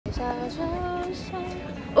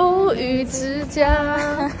无语之家，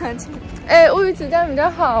哎，无语之家比较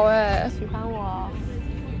好哎。喜欢我？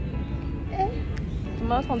哎，怎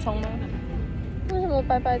么虫虫吗？为什么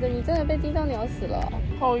白白的？你真的被滴到鸟死了？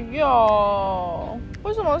哦哟，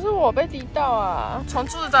为什么是我被滴到啊？从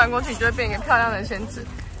柱子转过去，就会变一个漂亮的仙子。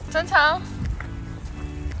真长。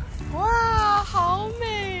哇，好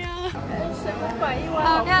美啊！水墨馆一晚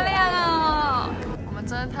好漂亮哦。我们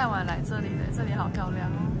真的太晚来这里了，这里好漂亮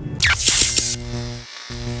哦。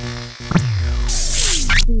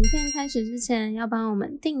影片开始之前，要帮我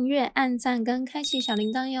们订阅、按赞跟开启小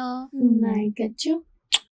铃铛哟。来个啾！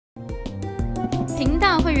频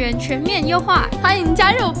道会员全面优化，欢迎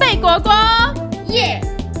加入贝果国！耶！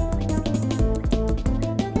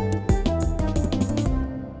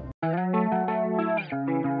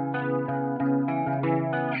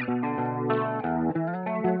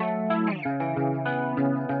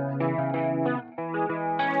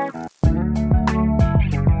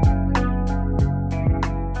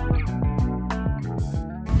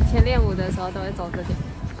以前练舞的时候都会走这点。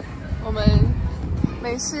我们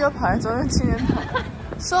没事又跑来中正纪念堂，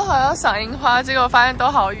说好要赏樱花，结果发现都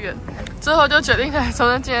好远，最后就决定来中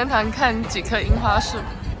正纪念堂看几棵樱花树。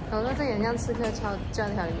我说这个很像刺客教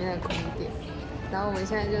条里面的宫殿，然后我们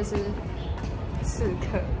现在就是刺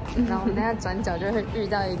客，然后我们等下转角就会遇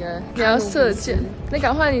到一个。你要射箭，你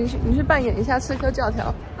赶快你去扮演一下刺客教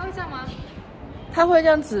条。他会这样吗？他会这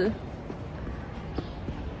样子。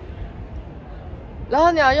然后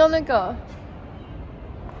你要用那个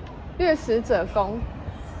掠食者弓，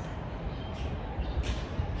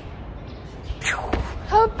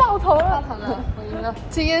他会爆头了，我赢了，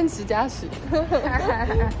经验值加10。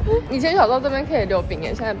以前小时候这边可以溜冰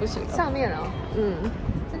耶，现在不行了。上面哦，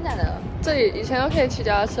真假的？这里以前都可以骑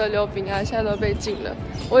脚踏车溜冰啊，现在都被禁了。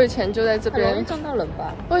我以前就在这边，很容易撞到人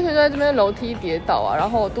吧？我以前就在这边楼梯跌倒啊，然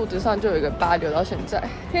后我肚子上就有一个疤，留到现在。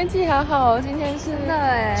天气好好，今天是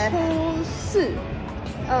初4。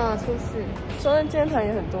初4，中正纪念堂也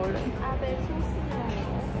很多人。阿北初4哦。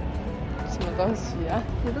什么东西啊？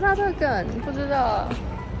你不知道这个梗？不知道。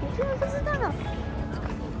你居然不知道？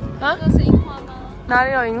啊？这是樱花吗？哪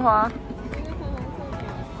里有樱花？那个粉红色的。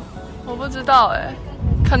我不知道哎，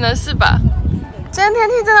可能是吧。今天天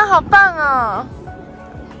气真的好棒哦！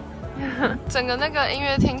整个那个音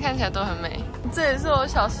乐厅看起来都很美。这也是我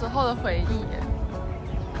小时候的回忆耶。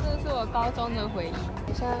这是我高中的回忆。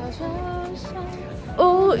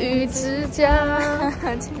无语之家，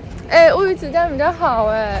哎，乌鱼子酱比较好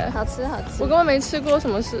哎，好吃好吃。我根本没吃过什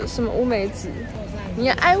么乌梅子，你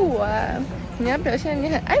要爱我啊！你要表现你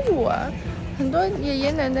很爱我啊！很多爷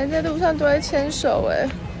爷奶奶在路上都在牵手哎，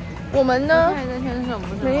我们呢？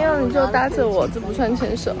没有，你就搭着我，这不算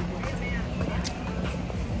牵手。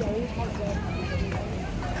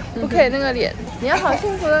不可以那个脸，你要好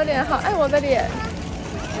幸福的脸，好爱我的脸。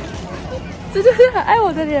这就是很爱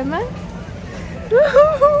我的脸吗？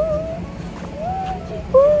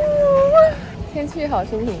天气好，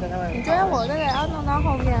心情真的会。你觉得我这个要弄到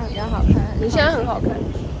后面比较好看？你现在很好看，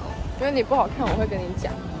因为你不好看，我会跟你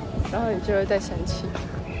讲，然后你就会再生气，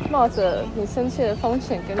冒着你生气的风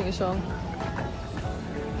险跟你说，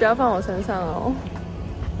不要放我身上哦。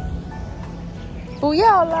不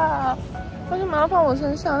要啦，为什么要放我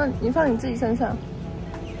身上？那你放你自己身上。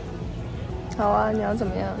好啊，你要怎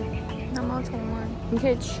么样？那么宠吗？你可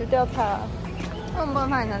以吃掉它。为什么不能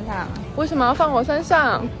放你身上？为什么要放我身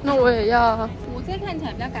上？那我也要。我这看起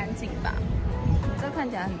来比较干净吧？你这看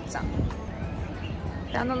起来很脏，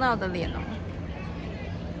不要弄到我的脸哦。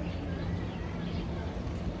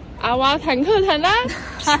阿娃坦克坦啦，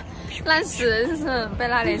烂死了，就是被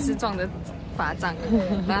拉蕾丝撞的法杖，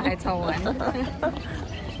然后还抽完。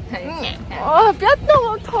哦，不要动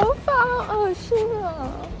我头发，好恶心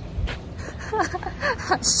啊！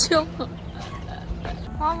好凶哦！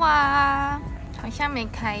娃娃好像没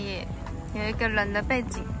开耶，有一个人的背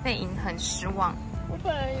影很失望。我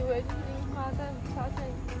本来以为就是樱花，但发现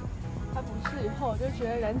它不是，以后我就觉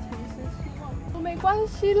得人情是失望。我没关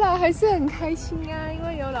系啦，还是很开心啊，因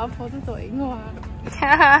为有老婆这朵樱花。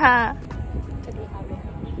哈哈哈！这里好美，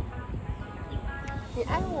你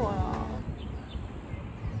爱我哦。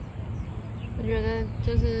我觉得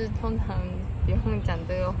就是通常不用讲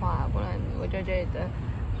这个话，不然我就觉得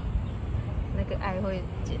那个爱会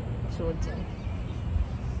缩减。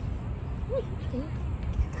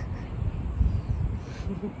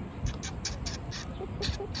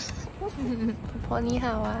婆婆你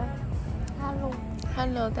好啊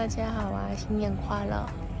 ，Hello， 大家好啊，新年快乐，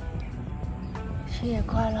新年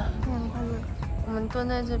快乐，新年快乐。我们蹲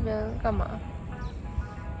在这边干嘛？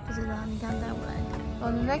不知道，你刚带我来的。我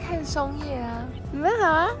们在看松叶啊。你们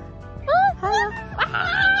好啊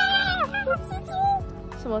，Hello。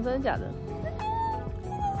么？真的假的？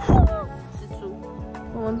是猪。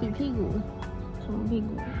我们比屁股，什么屁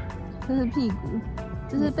股？这是屁股，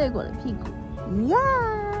这是贝果的屁股。呀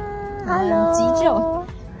 ，Hello， 急救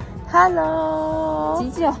 ，Hello， 急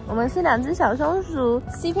救，我们是两只小松鼠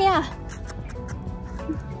CPR。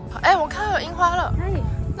哎，我看到有樱花了，哪里？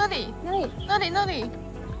那里，哪里？那里，那里。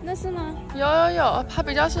那是吗？有，它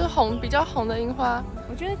比较是红，比较红的樱花。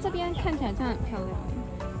我觉得这边看起来这样很漂亮。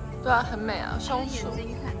对啊，很美啊，松鼠。眼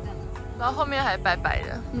睛看这样。然后后面还白白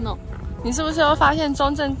的。No。你是不是又发现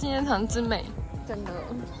中正纪念堂之美？真的。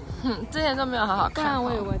之前都没有好好看。不然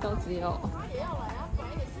我以为都只有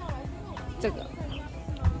这个。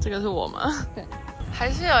这个是我吗？对。还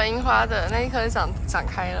是有樱花的，那一颗长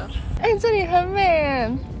开了。哎，这里很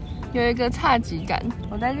美，有一个侘寂感。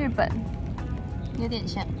我在日本。有点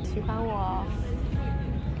像，喜欢我。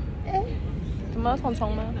哎，怎么有虫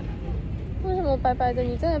虫吗？为什么白白的？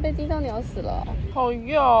你真的被滴到鸟死了？好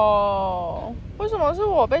哟，为什么是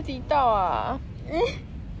我被滴到啊？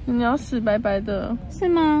你鸟屎白白的，是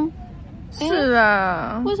吗？是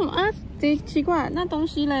啊。为什么啊？奇怪，那东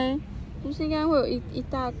西嘞？不是应该会有一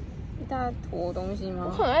大坨东西吗？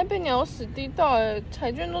我很爱被鸟屎滴到，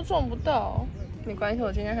彩券都中不到。没关系，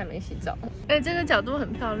我今天还没洗澡。哎，这个角度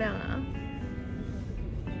很漂亮啊。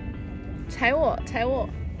踩我，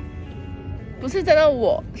不是真的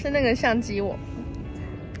我，是那个相机我。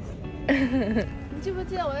你记不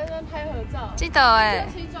记得我在这边拍合照？记得哎。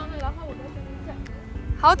西装的，然后我在这边站。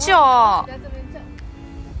好久哦。在这边站。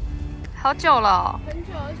好久了。很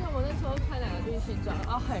久，而且我那时候穿2个绿西装，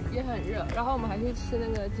然后也很热，然后我们还去吃那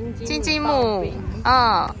个金鸡母饼。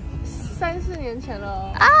嗯。3、4年前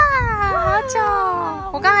了啊，好久！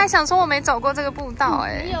我刚才想说我没走过这个步道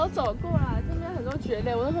哎。你有走过啦，这边很多蕨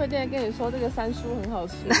类，我那会店跟你说这个山蔬很好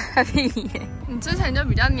吃。屁耶！你之前就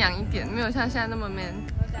比较娘一点，没有像现在那么 man。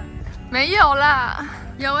没有啦，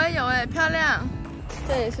有哎，漂亮。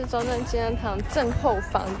这也是中正纪念堂正后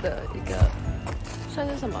方的一个，算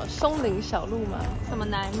是什么松林小路吗？什么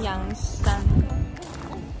南洋山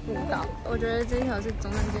步道？我觉得这一条是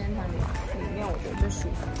中正纪念堂里面我觉得最舒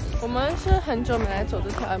服的。我们是很久没来走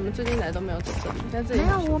这条，我们最近来都没有走这里。在这里没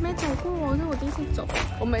有，我没走过，这是我第一次走。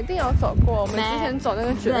我们一定有走过，我们之前走那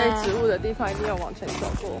个蕨类植物的地方，一定有往前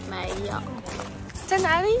走过。没有，在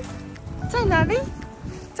哪里？在哪里？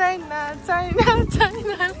在哪里？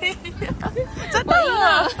真的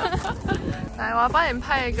了！来，我要帮你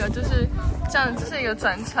拍一个，就是这样，这是一个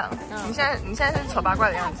转场。你现在是丑八怪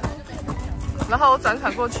的样子，然后我转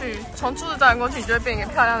场过去，从柱子转过去，你就会变一个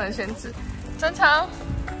漂亮的仙子。转场，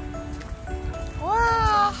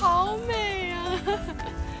哇，好美啊！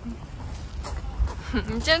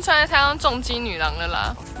你今天穿的太像重击女郎了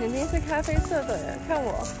啦，眼睛是咖啡色的耶，看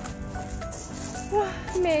我，哇，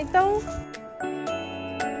美东。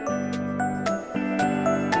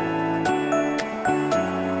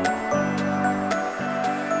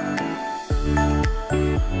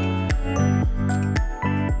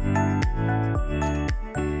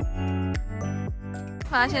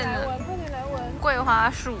发现了，快点来闻，桂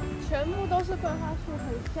花树，全部都是桂花树，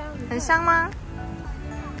很香。很香吗？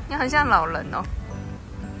你很像老人哦。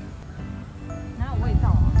哪有味道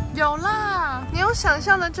啊？有啦，你用想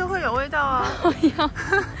象的就会有味道啊。有，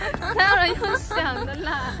哪有人用想的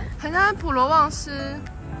啦？很像普罗旺斯，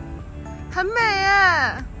很美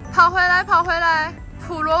耶！跑回来，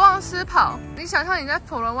普罗旺斯跑。你想象你在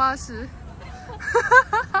普罗旺斯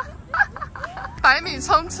，100米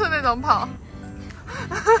冲刺那种跑。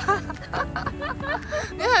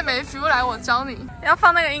你很没 feel， 来我教你。要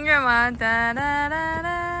放那个音乐吗？哒哒哒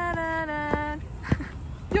哒哒哒。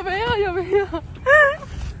有没有？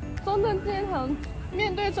中正纪念堂，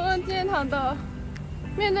面对中正纪念堂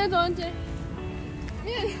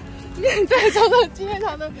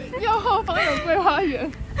的右后方有桂花园，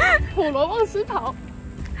普罗旺斯跑。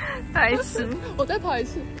再一次，我再跑一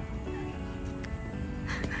次。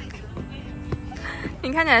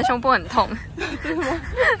你看起来胸部很痛。真的吗？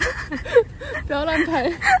不要乱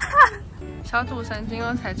拍。小赌神经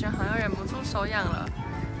过彩券，好像忍不住手痒了。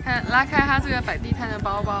看，拉开他这个摆地摊的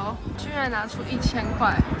包包，居然拿出1000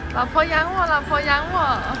块。老婆养我，老婆养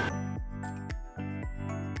我。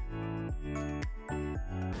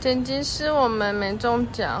剪辑师我们没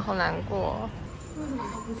中奖，好难过。为什么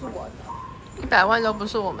都不是我的？100万都不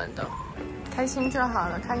是我们的，开心就好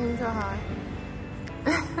了，开心就好了。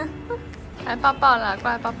来抱抱啦，过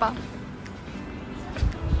来抱抱。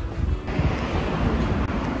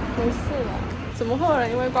没事了，怎么会有人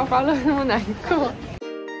因为刮刮乐那么难过？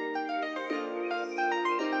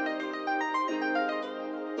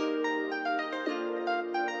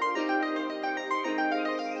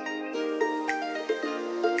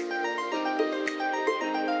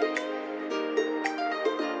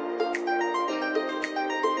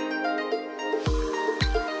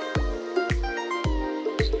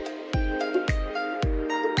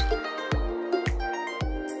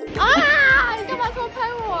开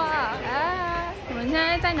我啊！我们现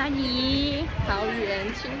在在哪里？桃园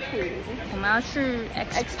青浦，我们要去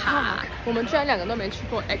Xpark。我们居然2个都没去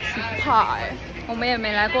过 Xpark，我们也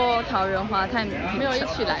没来过桃园华泰名品，没有一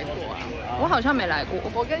起来过啊。我好像没来过。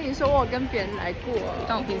我跟你说，我有跟别人来过，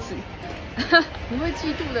但我第一次。你会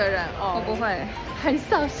嫉妒的人哦。我不会。很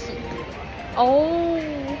少喜。哦，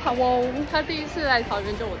好哦。他第一次来桃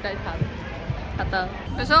园就我带他的。好的。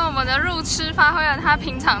有时候我们的路痴发挥了他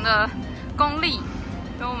平常的功力，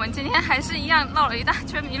所以我们今天还是一样绕了一大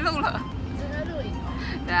圈迷路了。你在录影哦？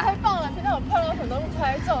对啊。太棒了！平常我漂亮很多不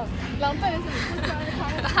拍，这种狼狈的事你不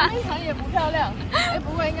拍，非常也不漂亮。哎，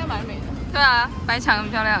不过应该蛮美的。对啊，白墙很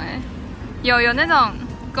漂亮哎，有那种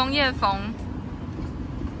工业风。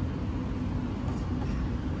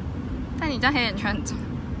但你这样黑眼圈很重，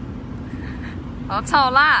好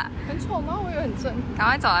丑啦！很丑吗？我以为很正。赶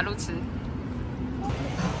快走啊，路痴！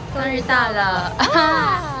终于到了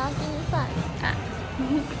啊！给你饭。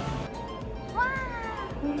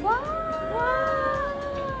哇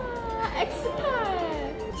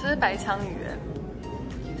！Xpark，这是白鲳鱼哎。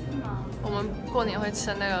我们过年会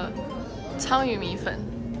吃那个鲳鱼米粉。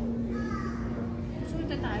是不是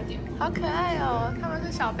再大一点？好可爱哦！他们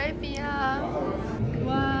是小 baby 啊。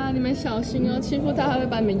哇，你们小心哦，欺负它会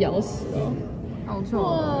把你们咬死哦。好丑！哇，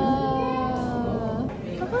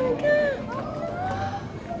宝宝你看，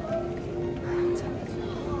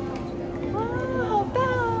哇，好大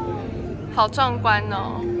哦，好壮观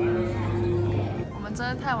哦。我们真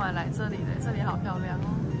的太晚来这里了，这里好漂亮哦。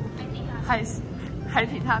海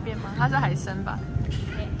底大便吗？它是海参吧？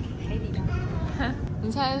海底大便。你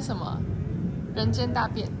猜是什么？人间大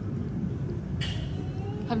便。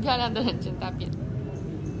很漂亮的人间大便。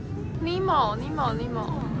尼莫，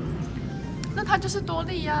那它就是多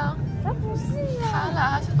利呀。它不是呀。它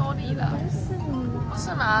啦，它是多利啦。不是吗？不是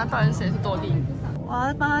吗？到底谁是多利？我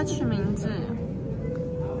要帮它取名字。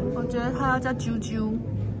我觉得它要叫啾啾，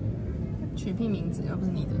取屁名字，而不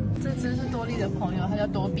是你的。这只是多利的朋友，它叫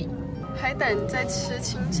多比。海胆在吃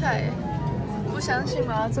青菜，不相信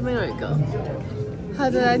吗？这边有一个，它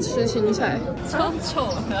正在吃青菜，超丑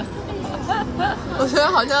的。我觉得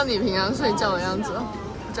好像你平常睡觉的样子哦。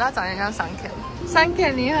我觉得它长得像三 K。三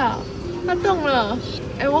K 你好，它动了。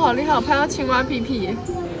哎，我好厉害，我拍到青蛙屁屁耶。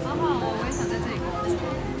好好哦，我也想在这里工作。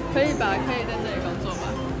可以吧？可以在这里工作吧？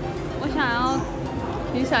我想要，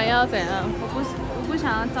你想要怎样？我不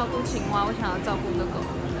想要照顾青蛙，我想要照顾这个。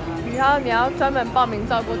你要专门报名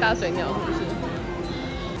照顾大水鸟，是不是？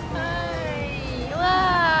哎，哇，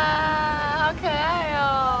好可爱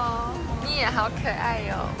哦！你也好可爱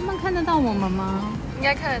哦。他们看得到我们吗？应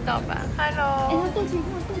该看得到吧 ？Hello。哎，它肚脐，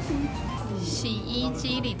洗衣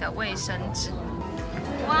机里的卫生纸。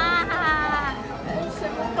哇！水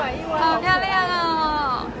母馆一碗，好漂亮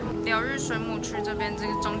哦！疗愈水母区这边这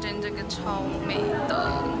个中间这个超美的。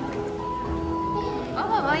哦，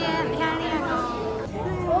我也很漂亮哦。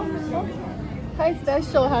他一直在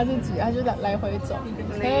秀他自己，他就来回走，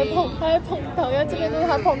他会碰到，因为这边都是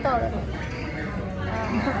他碰到人。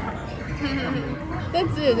那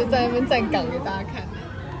只也就在那边站岗给大家看，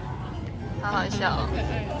好好笑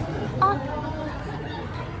哦！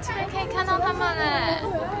这边可以看到他们哎，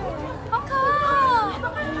好可爱哦！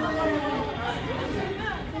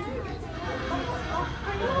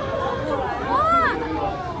哇，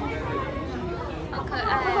好可爱！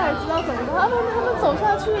他们还知道怎么办？他们走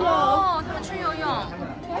下去了。哦，他们去游泳，好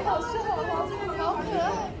好笑哦！这个好可爱，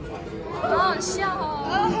好好笑哦！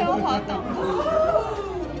啊，还有滑倒。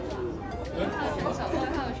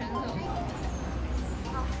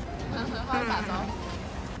欢迎打招呼。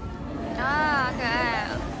啊，可爱！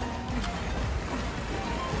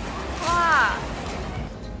哇！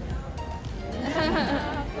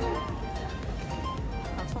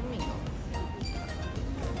好聪明哦！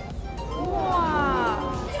哇！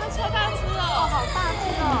它超大只哦！哦，好大只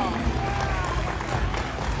哦！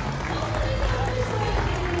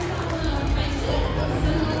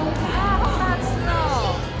哇，好大只哦！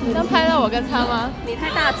你能拍到我跟他吗？你太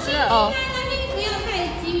大只了哦。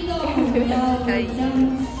可以。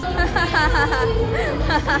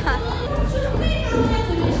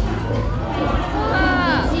哇！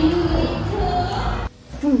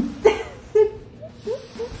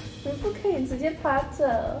你不可以直接趴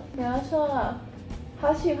着，你要说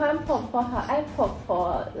好喜欢婆婆，好爱婆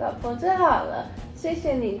婆，老婆最好了，谢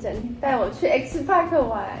谢你整天带我去 Xpark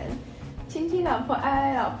玩，亲亲老婆，爱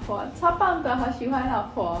爱老婆，超棒的，好喜欢老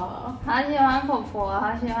婆，好喜欢婆婆，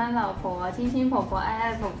好喜欢老婆，亲亲婆婆，爱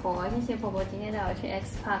爱婆婆，谢谢婆婆今天带我去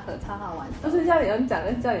Xpark 超好玩的。不是叫你用讲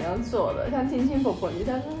的，叫你用做的，像亲亲婆婆，你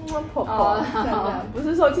叫婆婆，这样不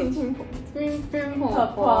是说亲亲婆，亲亲婆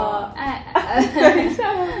婆，爱。等一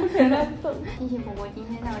下，不可以乱动。谢谢婆婆今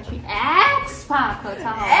天带我去 Xpark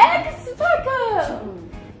超好玩。Xpark。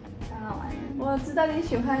超好玩的。我知道你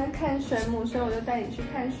喜欢看水母，所以我就带你去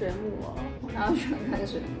看水母哦。然后喜欢看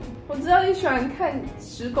水母。我知道你喜欢看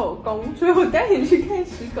石狗公，所以我带你去看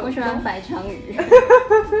石狗公。我喜欢白鲳鱼。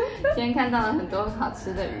今天看到了很多好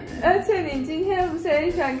吃的鱼。而且你今天不是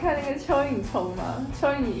很喜欢看那个蚯蚓虫吗？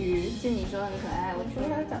蚯蚓鱼，是你说很可爱，我说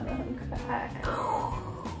它长得很可爱。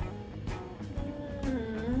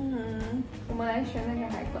我们来学那个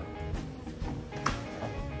海狗。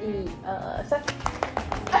1、2、3。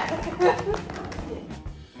1、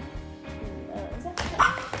2、3。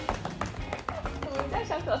我们家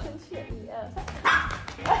小狗生气了。1、2、3。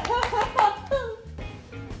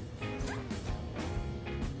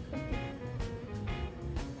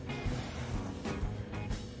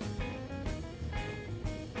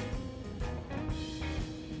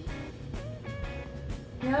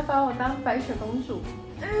你要把我当白雪公主，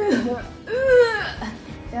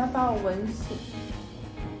你要把我吻醒。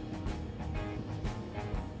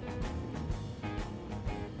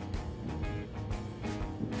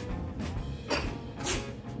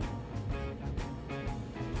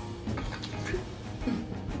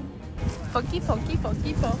Poki poki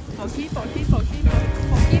poki po, poki poki poki po,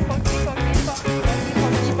 poki poki poki po,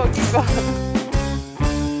 poki poki poki po.